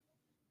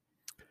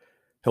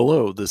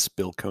Hello, this is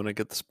Bill Koenig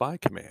at the Spy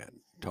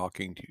Command,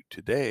 talking to you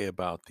today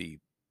about the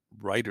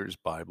writer's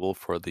Bible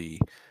for the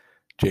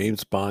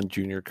James Bond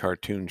Jr.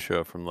 cartoon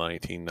show from the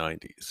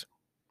 1990s.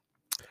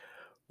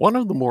 One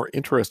of the more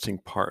interesting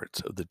parts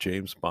of the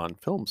James Bond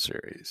film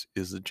series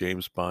is the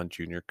James Bond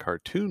Jr.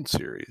 cartoon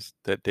series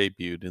that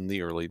debuted in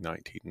the early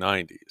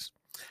 1990s.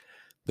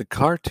 The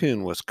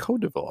cartoon was co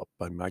developed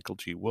by Michael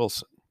G.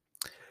 Wilson.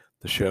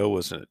 The show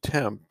was an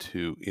attempt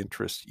to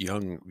interest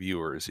young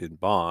viewers in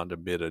Bond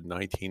amid a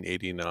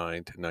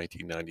 1989 to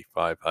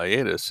 1995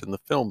 hiatus in the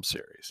film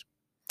series.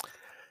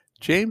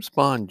 James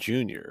Bond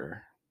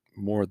Jr.,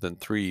 more than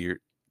three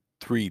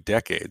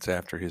decades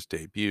after his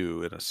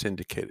debut in a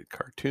syndicated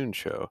cartoon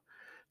show,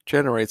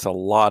 generates a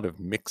lot of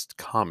mixed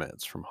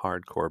comments from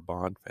hardcore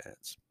Bond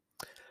fans.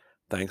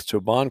 Thanks to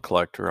a Bond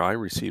collector, I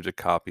received a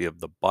copy of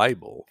the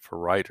Bible for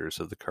writers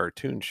of the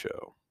cartoon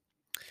show.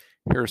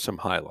 Here are some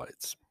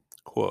highlights.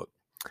 Quote,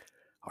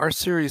 our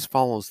series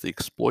follows the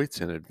exploits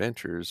and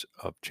adventures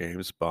of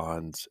James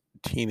Bond's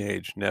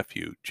teenage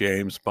nephew,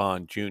 James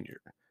Bond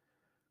Jr.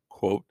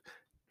 Quote,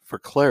 for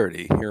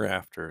clarity,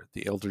 hereafter,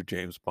 the elder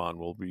James Bond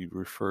will be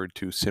referred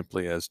to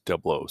simply as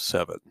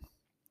 007.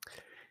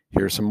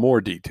 Here are some more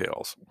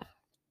details.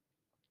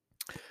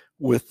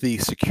 With the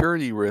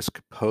security risk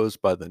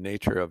posed by the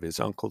nature of his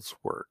uncle's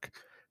work,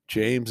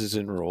 James is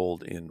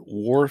enrolled in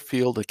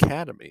Warfield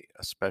Academy,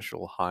 a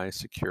special high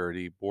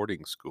security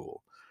boarding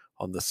school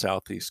on the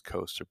southeast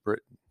coast of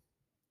Britain.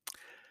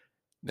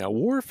 Now,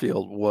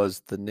 Warfield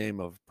was the name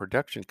of a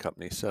production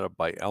company set up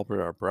by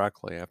Albert R.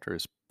 Broccoli after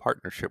his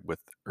partnership with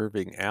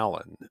Irving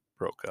Allen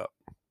broke up.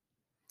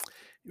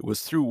 It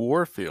was through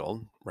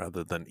Warfield,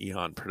 rather than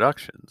Eon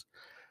Productions,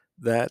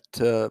 that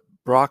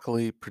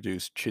Broccoli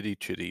produced Chitty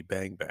Chitty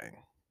Bang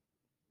Bang.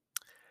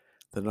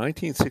 The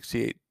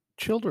 1968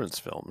 children's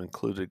film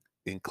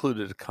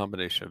included a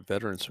combination of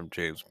veterans from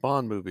James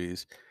Bond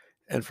movies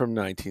and from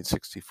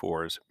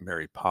 1964's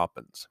Mary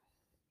Poppins.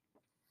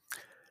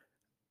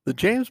 The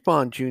James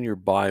Bond Jr.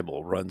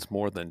 Bible runs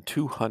more than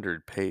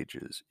 200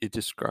 pages. It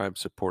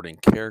describes supporting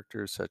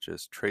characters such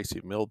as Tracy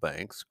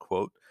Milbanks,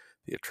 quote,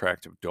 the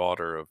attractive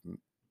daughter of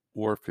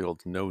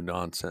Warfield's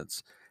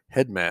no-nonsense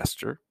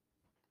headmaster,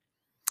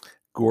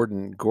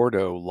 Gordon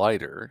Gordo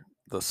Leiter,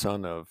 the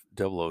son of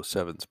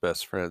 007's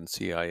best friend,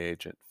 CIA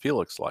agent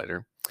Felix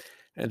Leiter,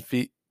 and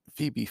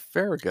Phoebe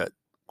Farragut,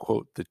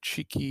 quote, the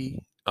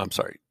chunky,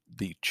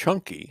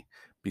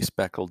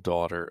 bespectacled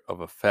daughter of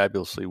a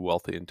fabulously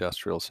wealthy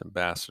industrialist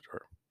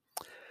ambassador.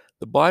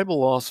 The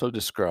Bible also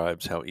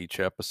describes how each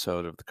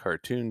episode of the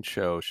cartoon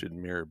show should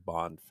mirror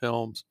Bond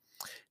films.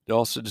 It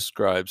also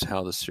describes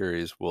how the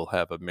series will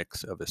have a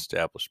mix of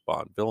established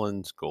Bond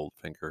villains,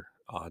 Goldfinger,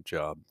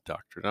 Oddjob,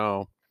 Dr.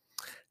 No,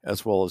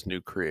 as well as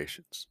new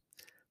creations.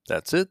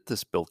 That's it. This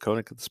is Bill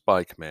Koenig of the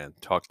Spy Command.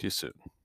 Talk to you soon.